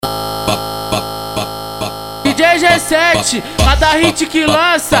DZ7, cada hit que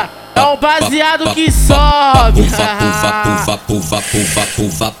lança é um baseado que sobe.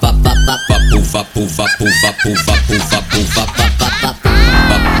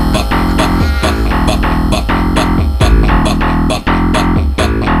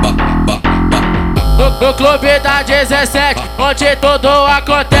 No clube da DZ7, onde tudo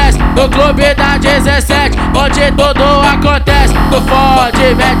acontece. No clube da DZ7, onde tudo acontece. Tu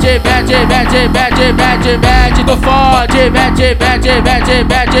fode, mete, mete, mete, mete, mete, mete. Tu fode, mete, mete, mete,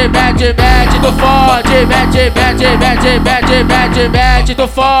 mete, mete, mete. Tu fode, mete, mete, mete, mete, mete, mete. Tu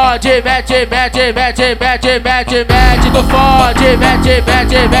fode, mete, mete, mete, mete, mete, mete. Tu fode, mete,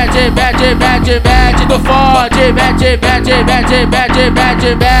 mete, mete, mete, mete, mete. Tu fode, mete, mete, mete, mete,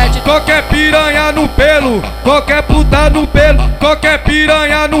 mete, mete. Qualquer piranha no pelo, qualquer puta no pelo, qualquer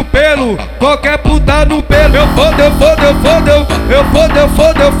piranha no pelo, qualquer puta no pelo. Eu fodo, eu fodo, eu fodo, eu fodo, eu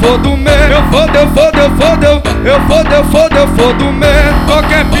fodo, eu fodo mesmo. Eu fodo, eu fodo, eu fodo, eu fodo, eu fodo, eu fodo mesmo.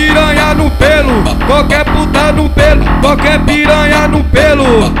 Qualquer piranha no pelo, qualquer puta no pelo, qualquer piranha no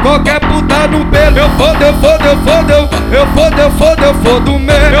pelo, qualquer puta no pelo. Eu fodo, eu fodo, eu fodo, eu fodo, eu fodo, eu fodo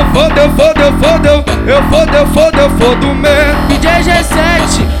mesmo. Eu fodo, eu fodo, eu fodo, eu fodo, eu fodo, eu fodo mesmo.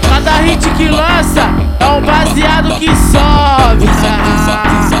 DZ7, cada hit que lança é um baseado que sobe.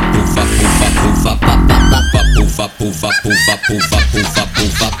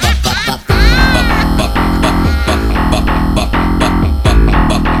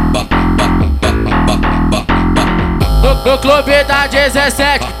 No clube da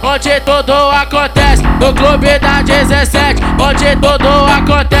DZ7, onde tudo acontece. No clube da DZ7, onde tudo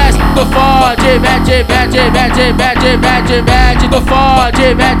acontece. Tu fode, mete, mete, mete, mete, mete, mete. Tu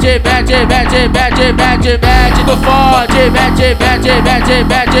fode, mete, mete, mete, mete, mete, mete. Tu fode, mete, mete, mete,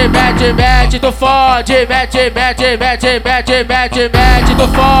 mete, mete, mete. Tu fode, mete, mete, mete, mete, mete, mete. Tu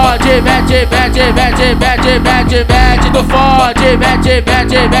fode, mete, mete, mete, mete, mete, mete. Tu fode, mete,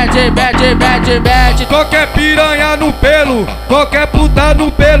 mete, mete, mete, mete, mete. Qualquer piranha no pelo, qualquer puta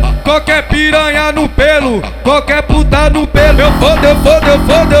no pelo, qualquer piranha no pelo, qualquer puta no pelo. Eu fodo, eu fodo, eu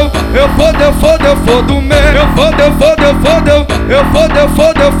fodo, eu fodo, eu fodo, eu fodo mesmo. Eu fodo, eu fodo, eu fodo, eu fodo, eu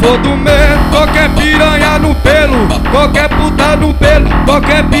fodo, eu fodo mesmo. Qualquer piranha no pelo, qualquer puta no pelo,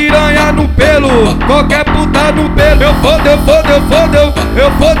 qualquer piranha no pelo, qualquer puta no pelo. Eu fodo, eu fodo, eu fodo,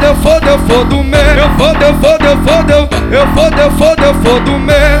 eu fodo, eu fodo, eu fodo mesmo. Eu fodo, eu fodo, eu fodo, eu fodo, eu fodo, eu fodo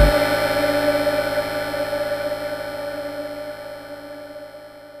mesmo.